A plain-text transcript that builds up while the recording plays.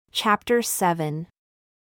Chapter 7.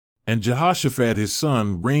 And Jehoshaphat his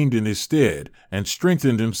son reigned in his stead, and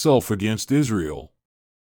strengthened himself against Israel.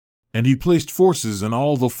 And he placed forces in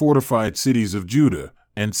all the fortified cities of Judah,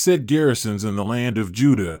 and set garrisons in the land of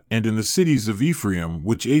Judah and in the cities of Ephraim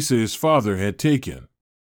which Asa his father had taken.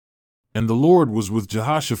 And the Lord was with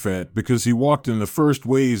Jehoshaphat, because he walked in the first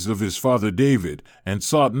ways of his father David, and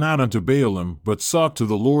sought not unto Baalim, but sought to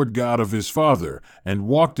the Lord God of his father, and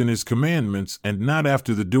walked in his commandments, and not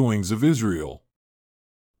after the doings of Israel.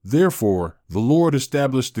 Therefore the Lord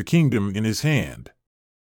established the kingdom in his hand.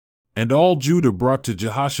 And all Judah brought to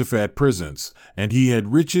Jehoshaphat presents, and he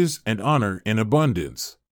had riches and honor in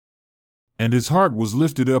abundance. And his heart was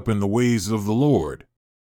lifted up in the ways of the Lord.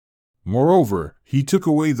 Moreover, he took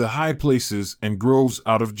away the high places and groves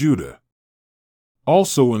out of Judah.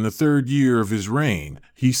 Also in the 3rd year of his reign,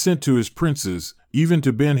 he sent to his princes, even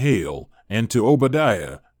to Ben-Hail, and to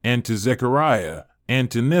Obadiah, and to Zechariah, and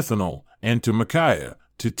to Nethanel, and to Micaiah,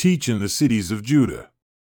 to teach in the cities of Judah.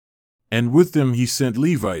 And with them he sent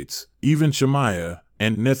Levites, even Shemaiah,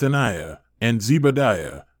 and Nethaniah, and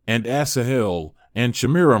Zebadiah, and Asahel, and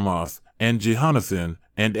Shemiramoth, and Jehonathan,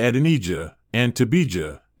 and Adonijah, and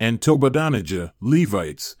Tobijah, and Tobadonijah,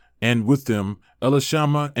 Levites, and with them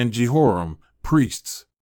Elishama and Jehoram, priests.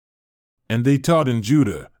 And they taught in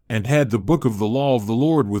Judah, and had the book of the law of the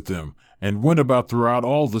Lord with them, and went about throughout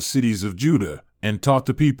all the cities of Judah, and taught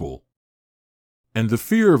the people. And the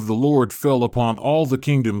fear of the Lord fell upon all the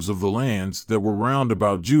kingdoms of the lands that were round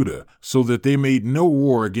about Judah, so that they made no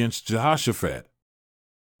war against Jehoshaphat.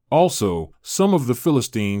 Also, some of the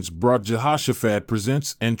Philistines brought Jehoshaphat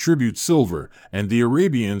presents and tribute silver, and the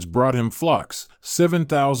Arabians brought him flocks,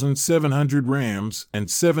 7,700 rams,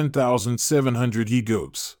 and 7,700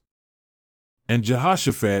 he-goats. And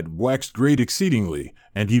Jehoshaphat waxed great exceedingly,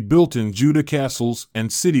 and he built in Judah castles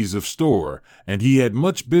and cities of store, and he had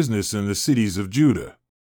much business in the cities of Judah.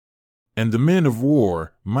 And the men of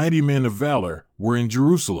war, mighty men of valor, were in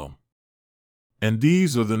Jerusalem. And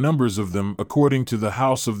these are the numbers of them according to the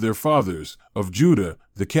house of their fathers, of Judah,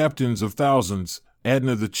 the captains of thousands,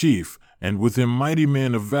 Adnah the chief, and with him mighty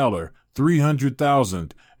men of valor,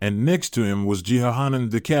 300,000, and next to him was Jehohanan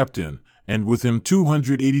the captain, and with him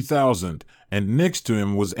 280,000, and next to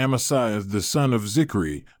him was Amasiah the son of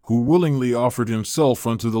Zichri, who willingly offered himself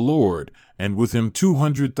unto the Lord, and with him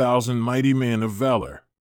 200,000 mighty men of valor.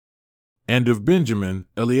 And of Benjamin,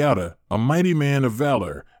 Eliada, a mighty man of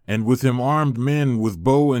valor, and with him armed men with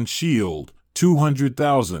bow and shield,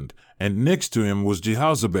 200,000, and next to him was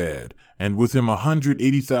Jehozabad, and with him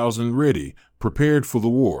 180,000 ready, prepared for the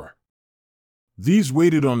war. These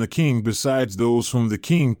waited on the king besides those whom the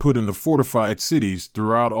king put in the fortified cities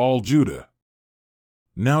throughout all Judah.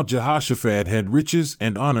 Now Jehoshaphat had riches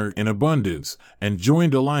and honor in abundance, and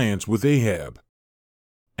joined alliance with Ahab.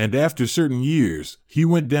 And after certain years, he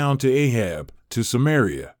went down to Ahab, to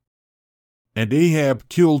Samaria. And Ahab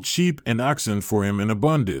killed sheep and oxen for him in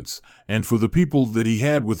abundance, and for the people that he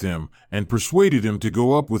had with him, and persuaded him to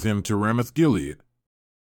go up with him to Ramoth-Gilead.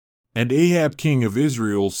 And Ahab king of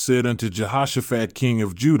Israel said unto Jehoshaphat king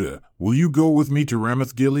of Judah, Will you go with me to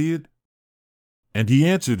Ramoth-Gilead? And he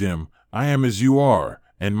answered him, I am as you are,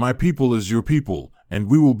 and my people as your people, and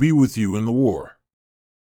we will be with you in the war.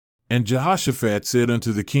 And Jehoshaphat said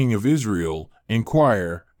unto the king of Israel,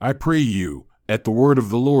 Inquire, I pray you, at the word of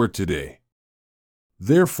the Lord today.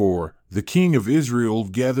 Therefore the king of Israel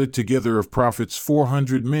gathered together of prophets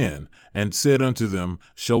 400 men, and said unto them,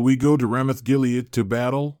 Shall we go to Ramoth-Gilead to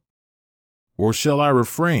battle? Or shall I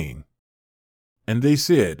refrain? And they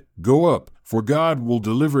said, Go up, for God will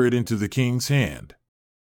deliver it into the king's hand.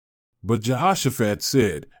 But Jehoshaphat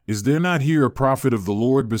said, Is there not here a prophet of the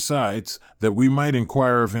Lord besides, that we might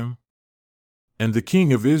inquire of him? And the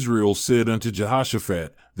king of Israel said unto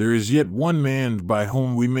Jehoshaphat, There is yet one man by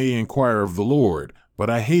whom we may inquire of the Lord, but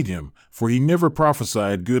I hate him, for he never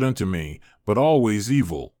prophesied good unto me, but always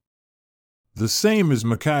evil. The same is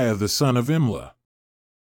Micaiah the son of Imlah.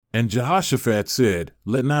 And Jehoshaphat said,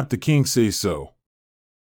 Let not the king say so.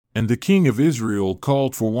 And the king of Israel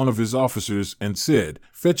called for one of his officers, and said,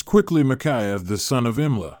 Fetch quickly Micaiah the son of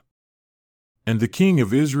Imlah. And the king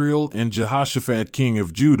of Israel and Jehoshaphat king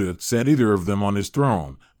of Judah sat either of them on his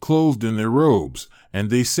throne, clothed in their robes, and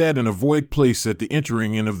they sat in a void place at the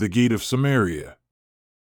entering in of the gate of Samaria.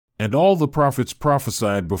 And all the prophets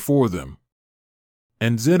prophesied before them.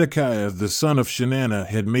 And Zedekiah the son of Chenaanah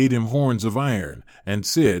had made him horns of iron, and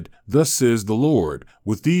said, Thus says the Lord,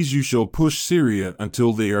 With these you shall push Syria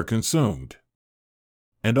until they are consumed.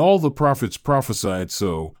 And all the prophets prophesied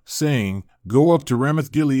so, saying, Go up to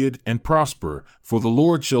Ramoth-Gilead and prosper, for the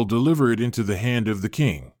Lord shall deliver it into the hand of the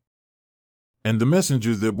king. And the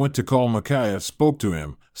messenger that went to call Micaiah spoke to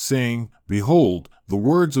him, saying, Behold, the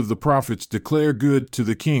words of the prophets declare good to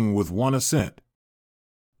the king with one assent.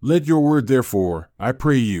 Let your word therefore, I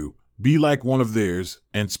pray you, be like one of theirs,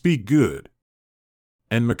 and speak good.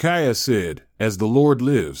 And Micaiah said, As the Lord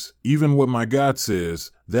lives, even what my God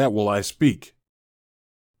says, that will I speak.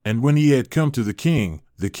 And when he had come to the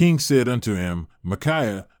king said unto him,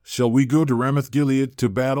 Micaiah, shall we go to Ramoth-Gilead to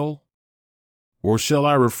battle? Or shall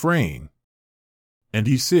I refrain? And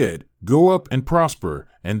he said, Go up and prosper,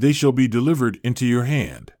 and they shall be delivered into your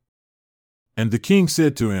hand. And the king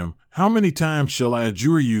said to him, How many times shall I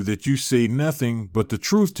adjure you that you say nothing but the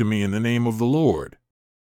truth to me in the name of the Lord?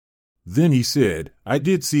 Then he said, I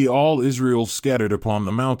did see all Israel scattered upon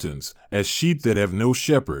the mountains, as sheep that have no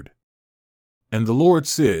shepherd. And the Lord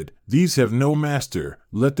said, These have no master,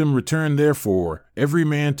 let them return therefore, every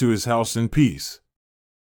man to his house in peace.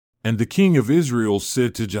 And the king of Israel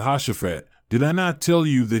said to Jehoshaphat, Did I not tell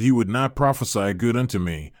you that he would not prophesy good unto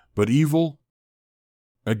me, but evil?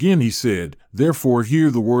 Again he said, Therefore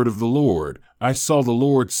hear the word of the Lord. I saw the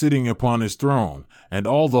Lord sitting upon his throne, and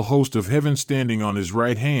all the host of heaven standing on his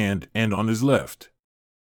right hand and on his left.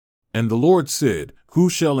 And the Lord said, Who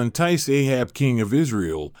shall entice Ahab king of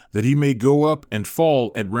Israel, that he may go up and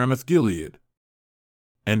fall at Ramoth-Gilead?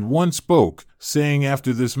 And one spoke, saying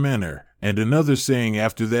after this manner, and another saying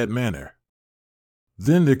after that manner.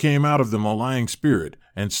 Then there came out of them a lying spirit,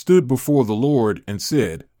 and stood before the Lord, and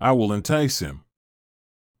said, I will entice him.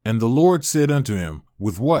 And the Lord said unto him,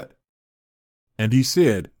 With what? And he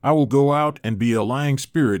said, I will go out and be a lying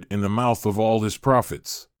spirit in the mouth of all his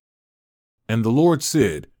prophets. And the Lord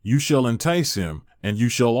said, You shall entice him, and you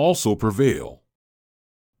shall also prevail.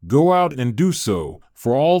 Go out and do so,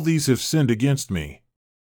 for all these have sinned against me.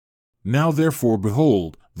 Now therefore,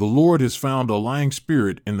 behold, the Lord has found a lying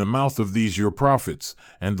spirit in the mouth of these your prophets,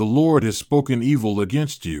 and the Lord has spoken evil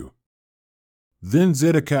against you. Then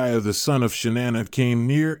Zedekiah the son of Chenaanah came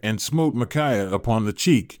near and smote Micaiah upon the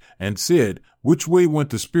cheek, and said, Which way went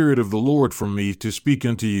the Spirit of the Lord from me to speak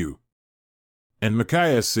unto you? And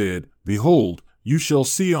Micaiah said, Behold, you shall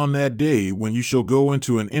see on that day when you shall go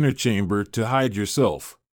into an inner chamber to hide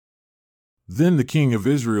yourself. Then the king of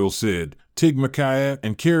Israel said, Take Micaiah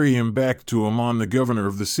and carry him back to Amon the governor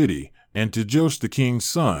of the city, and to Joash the king's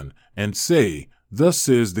son, and say, Thus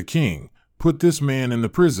says the king, Put this man in the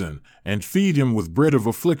prison, and feed him with bread of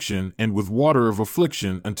affliction and with water of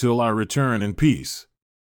affliction until I return in peace.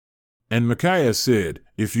 And Micaiah said,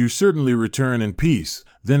 If you certainly return in peace,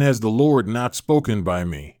 then has the Lord not spoken by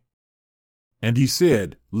me. And he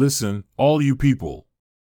said, Listen, all you people.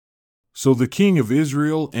 So the king of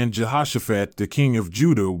Israel and Jehoshaphat the king of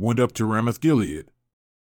Judah went up to Ramoth-Gilead.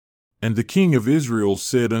 And the king of Israel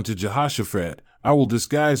said unto Jehoshaphat, I will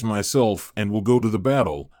disguise myself and will go to the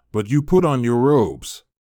battle, but you put on your robes.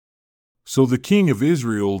 So the king of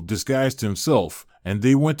Israel disguised himself, and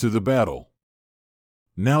they went to the battle.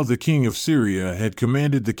 Now the king of Syria had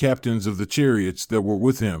commanded the captains of the chariots that were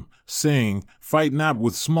with him, saying, Fight not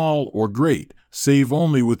with small or great, save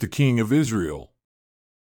only with the king of Israel.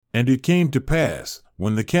 And it came to pass,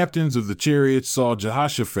 when the captains of the chariots saw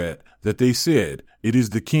Jehoshaphat, that they said, It is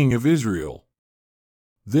the king of Israel.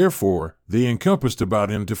 Therefore they encompassed about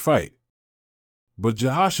him to fight. But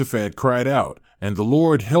Jehoshaphat cried out, and the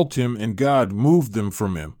Lord helped him, and God moved them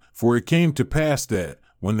from him. For it came to pass that,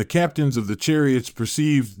 when the captains of the chariots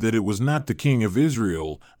perceived that it was not the king of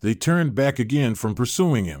Israel, they turned back again from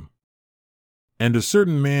pursuing him. And a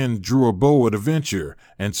certain man drew a bow at a venture,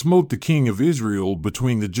 and smote the king of Israel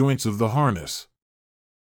between the joints of the harness.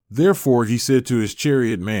 Therefore he said to his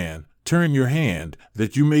chariot man, Turn your hand,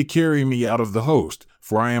 that you may carry me out of the host,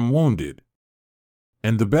 for I am wounded.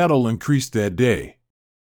 And the battle increased that day.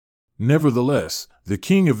 Nevertheless, the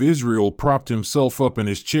king of Israel propped himself up in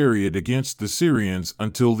his chariot against the Syrians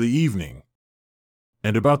until the evening.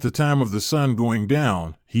 And about the time of the sun going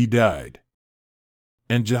down, he died.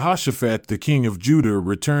 And Jehoshaphat the king of Judah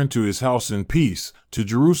returned to his house in peace, to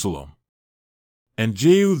Jerusalem. And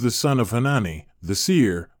Jehu the son of Hanani, the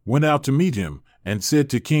seer, went out to meet him, and said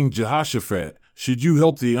to King Jehoshaphat, Should you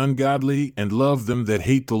help the ungodly and love them that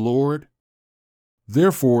hate the Lord?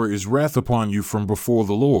 Therefore is wrath upon you from before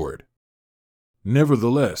the Lord.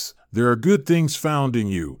 Nevertheless, there are good things found in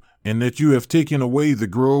you, and that you have taken away the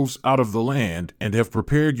groves out of the land, and have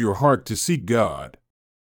prepared your heart to seek God.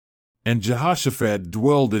 And Jehoshaphat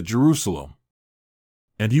dwelled at Jerusalem.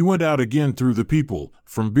 And he went out again through the people,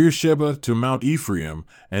 from Beersheba to Mount Ephraim,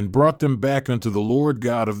 and brought them back unto the Lord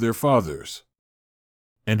God of their fathers.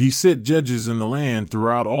 And he set judges in the land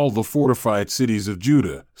throughout all the fortified cities of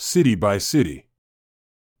Judah, city by city.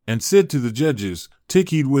 And said to the judges, Take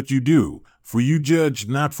heed what you do, for you judge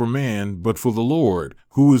not for man, but for the Lord,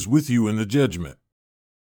 who is with you in the judgment.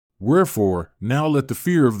 Wherefore, now let the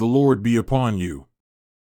fear of the Lord be upon you.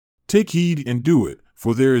 Take heed and do it,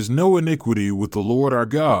 for there is no iniquity with the Lord our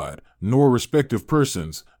God, nor respect of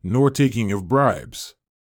persons, nor taking of bribes.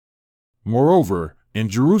 Moreover, in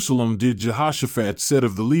Jerusalem did Jehoshaphat set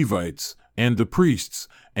of the Levites, and the priests,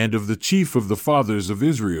 and of the chief of the fathers of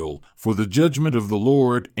Israel, for the judgment of the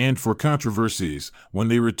Lord and for controversies, when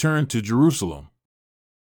they returned to Jerusalem.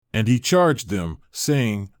 And he charged them,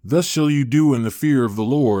 saying, Thus shall you do in the fear of the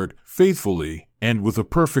Lord, faithfully, and with a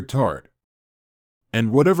perfect heart.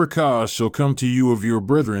 And whatever cause shall come to you of your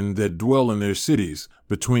brethren that dwell in their cities,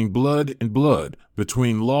 between blood and blood,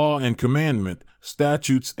 between law and commandment,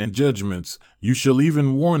 statutes and judgments, you shall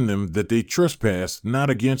even warn them that they trespass not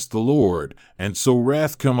against the Lord, and so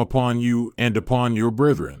wrath come upon you and upon your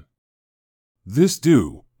brethren. This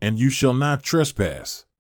do, and you shall not trespass.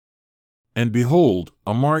 And behold,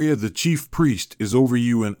 Amariah the chief priest is over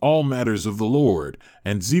you in all matters of the Lord,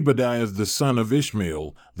 and Zebadiah the son of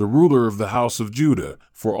Ishmael, the ruler of the house of Judah,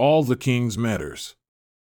 for all the king's matters.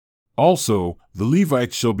 Also, the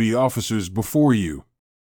Levites shall be officers before you.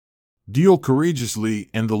 Deal courageously,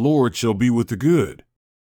 and the Lord shall be with the good.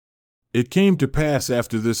 It came to pass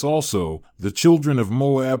after this also, the children of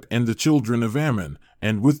Moab and the children of Ammon,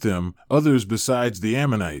 and with them others besides the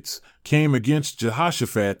Ammonites, came against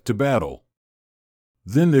Jehoshaphat to battle.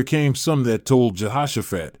 Then there came some that told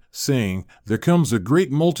Jehoshaphat, saying, There comes a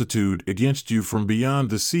great multitude against you from beyond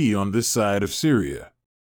the sea on this side of Syria.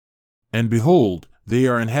 And behold, they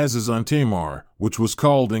are in Hazazon Tamar, which was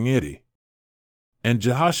called En-gedi. And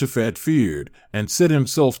Jehoshaphat feared, and set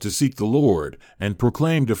himself to seek the Lord, and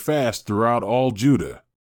proclaimed a fast throughout all Judah.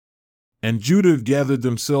 And Judah gathered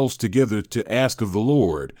themselves together to ask of the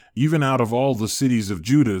Lord, even out of all the cities of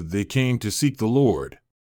Judah they came to seek the Lord.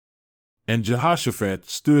 And Jehoshaphat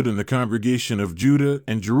stood in the congregation of Judah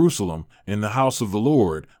and Jerusalem, in the house of the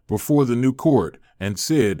Lord, before the new court, and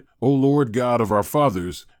said, O Lord God of our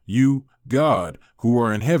fathers, you, God, who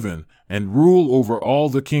are in heaven, and rule over all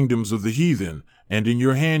the kingdoms of the heathen, and in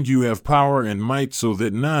your hand you have power and might so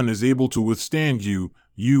that none is able to withstand you,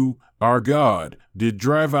 you, our God, did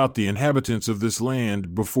drive out the inhabitants of this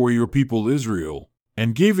land before your people Israel,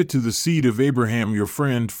 and gave it to the seed of Abraham your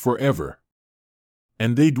friend forever.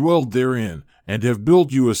 And they dwelled therein, and have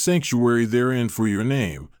built you a sanctuary therein for your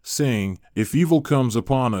name, saying, If evil comes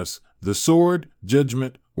upon us, the sword,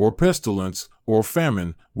 judgment, or pestilence, or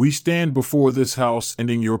famine, we stand before this house and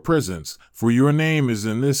in your presence, for your name is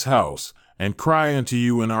in this house, and cry unto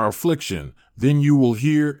you in our affliction, then you will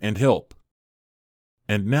hear and help.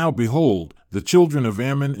 And now behold, the children of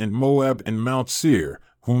Ammon and Moab and Mount Seir,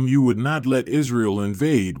 whom you would not let Israel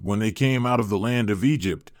invade when they came out of the land of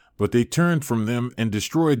Egypt, but they turned from them and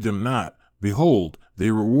destroyed them not, behold, they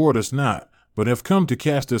reward us not, but have come to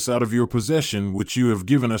cast us out of your possession which you have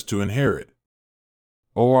given us to inherit.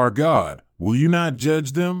 O our God, will you not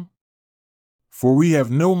judge them? For we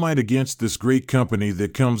have no might against this great company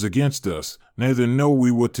that comes against us, neither know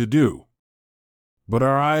we what to do. But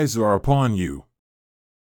our eyes are upon you.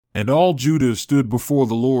 And all Judah stood before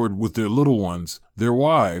the Lord with their little ones, their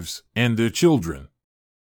wives, and their children.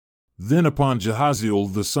 Then upon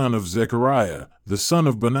Jahaziel the son of Zechariah, the son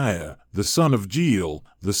of Benaiah, the son of Jeiel,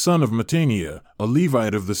 the son of Mattaniah, a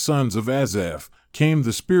Levite of the sons of Asaph, came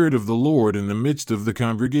the Spirit of the Lord in the midst of the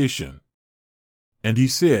congregation. And he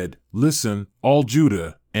said, Listen, all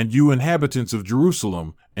Judah, and you inhabitants of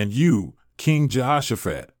Jerusalem, and you, King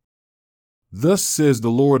Jehoshaphat. Thus says the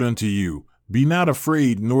Lord unto you, Be not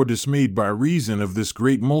afraid nor dismayed by reason of this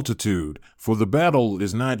great multitude, for the battle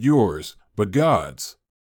is not yours, but God's.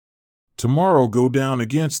 Tomorrow go down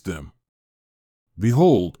against them.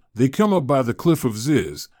 Behold, they come up by the cliff of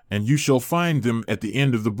Ziz, and you shall find them at the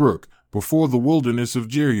end of the brook, before the wilderness of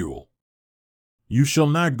Jeruel. You shall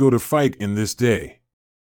not go to fight in this day.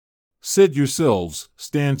 Set yourselves,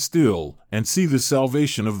 stand still, and see the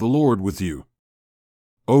salvation of the Lord with you.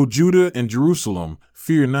 O Judah and Jerusalem,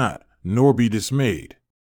 fear not, nor be dismayed.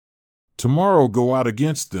 Tomorrow go out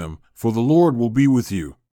against them, for the Lord will be with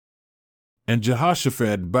you. And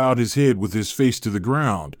Jehoshaphat bowed his head with his face to the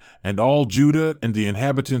ground, and all Judah and the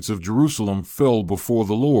inhabitants of Jerusalem fell before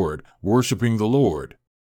the Lord, worshiping the Lord.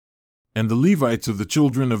 And the Levites of the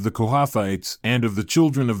children of the Kohathites and of the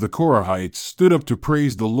children of the Korahites stood up to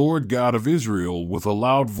praise the Lord God of Israel with a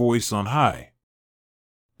loud voice on high.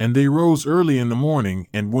 And they rose early in the morning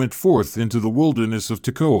and went forth into the wilderness of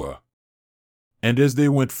Tekoa. And as they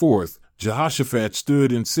went forth, Jehoshaphat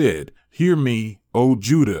stood and said, Hear me, O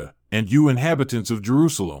Judah, and you inhabitants of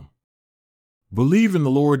Jerusalem. Believe in the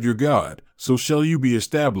Lord your God, so shall you be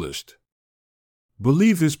established.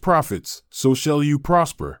 Believe his prophets, so shall you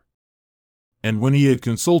prosper. And when he had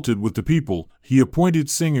consulted with the people, he appointed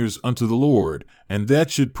singers unto the Lord, and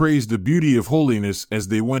that should praise the beauty of holiness as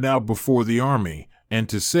they went out before the army, and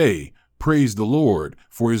to say, Praise the Lord,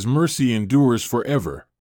 for his mercy endures forever.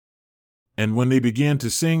 And when they began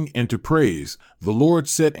to sing and to praise, the Lord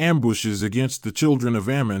set ambushes against the children of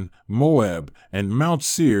Ammon, Moab, and Mount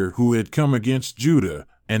Seir who had come against Judah,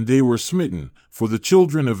 and they were smitten, for the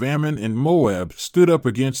children of Ammon and Moab stood up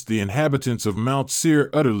against the inhabitants of Mount Seir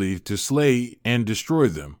utterly to slay and destroy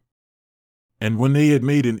them. And when they had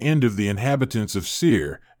made an end of the inhabitants of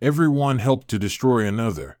Seir, every one helped to destroy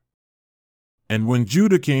another. And when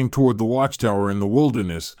Judah came toward the watchtower in the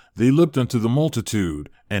wilderness, they looked unto the multitude,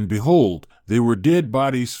 and behold, they were dead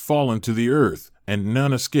bodies fallen to the earth, and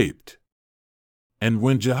none escaped. And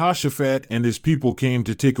when Jehoshaphat and his people came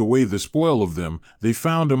to take away the spoil of them, they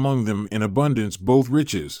found among them in abundance both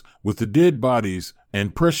riches, with the dead bodies,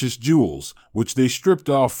 and precious jewels, which they stripped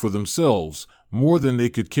off for themselves, more than they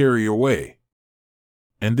could carry away.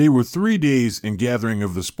 And they were 3 days in gathering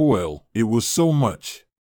of the spoil, it was so much.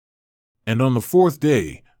 And on the 4th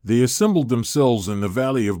day, they assembled themselves in the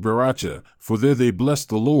valley of Berachah, for there they blessed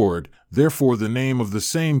the Lord, therefore the name of the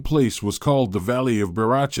same place was called the valley of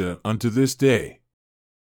Berachah unto this day.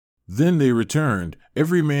 Then they returned,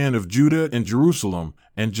 every man of Judah and Jerusalem,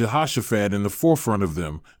 and Jehoshaphat in the forefront of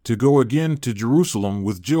them, to go again to Jerusalem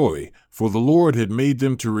with joy, for the Lord had made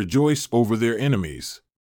them to rejoice over their enemies.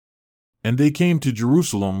 And they came to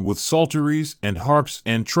Jerusalem with psalteries and harps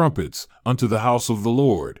and trumpets, unto the house of the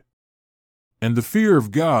Lord. And the fear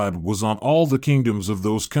of God was on all the kingdoms of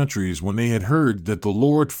those countries when they had heard that the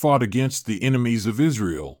Lord fought against the enemies of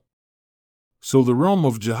Israel. So the realm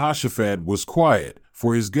of Jehoshaphat was quiet,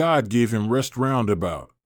 for his God gave him rest round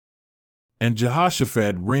about. And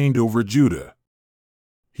Jehoshaphat reigned over Judah.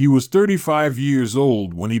 He was 35 years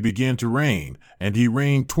old when he began to reign, and he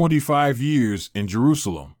reigned 25 years in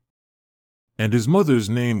Jerusalem. And his mother's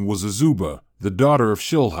name was Azubah, the daughter of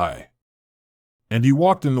Shilhi. And he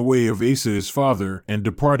walked in the way of Asa his father, and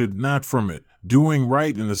departed not from it, doing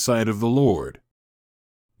right in the sight of the Lord.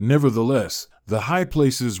 Nevertheless, the high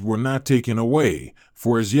places were not taken away,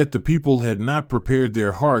 for as yet the people had not prepared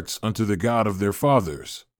their hearts unto the God of their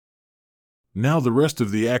fathers. Now the rest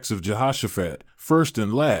of the acts of Jehoshaphat, first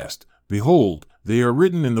and last, behold, they are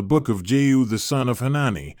written in the book of Jehu the son of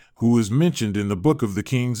Hanani, who is mentioned in the book of the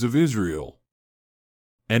kings of Israel.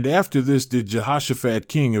 And after this did Jehoshaphat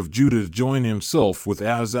king of Judah join himself with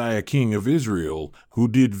Ahaziah king of Israel, who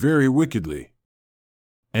did very wickedly.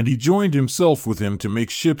 And he joined himself with him to make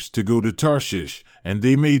ships to go to Tarshish, and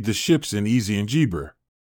they made the ships in Ezion-Geber.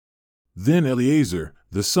 Then Eleazar,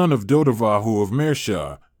 the son of Dodavahu of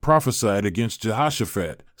Mareshah, prophesied against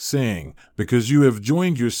Jehoshaphat, saying, Because you have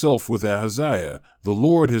joined yourself with Ahaziah, the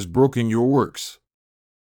Lord has broken your works.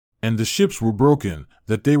 And the ships were broken,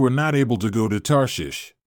 that they were not able to go to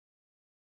Tarshish.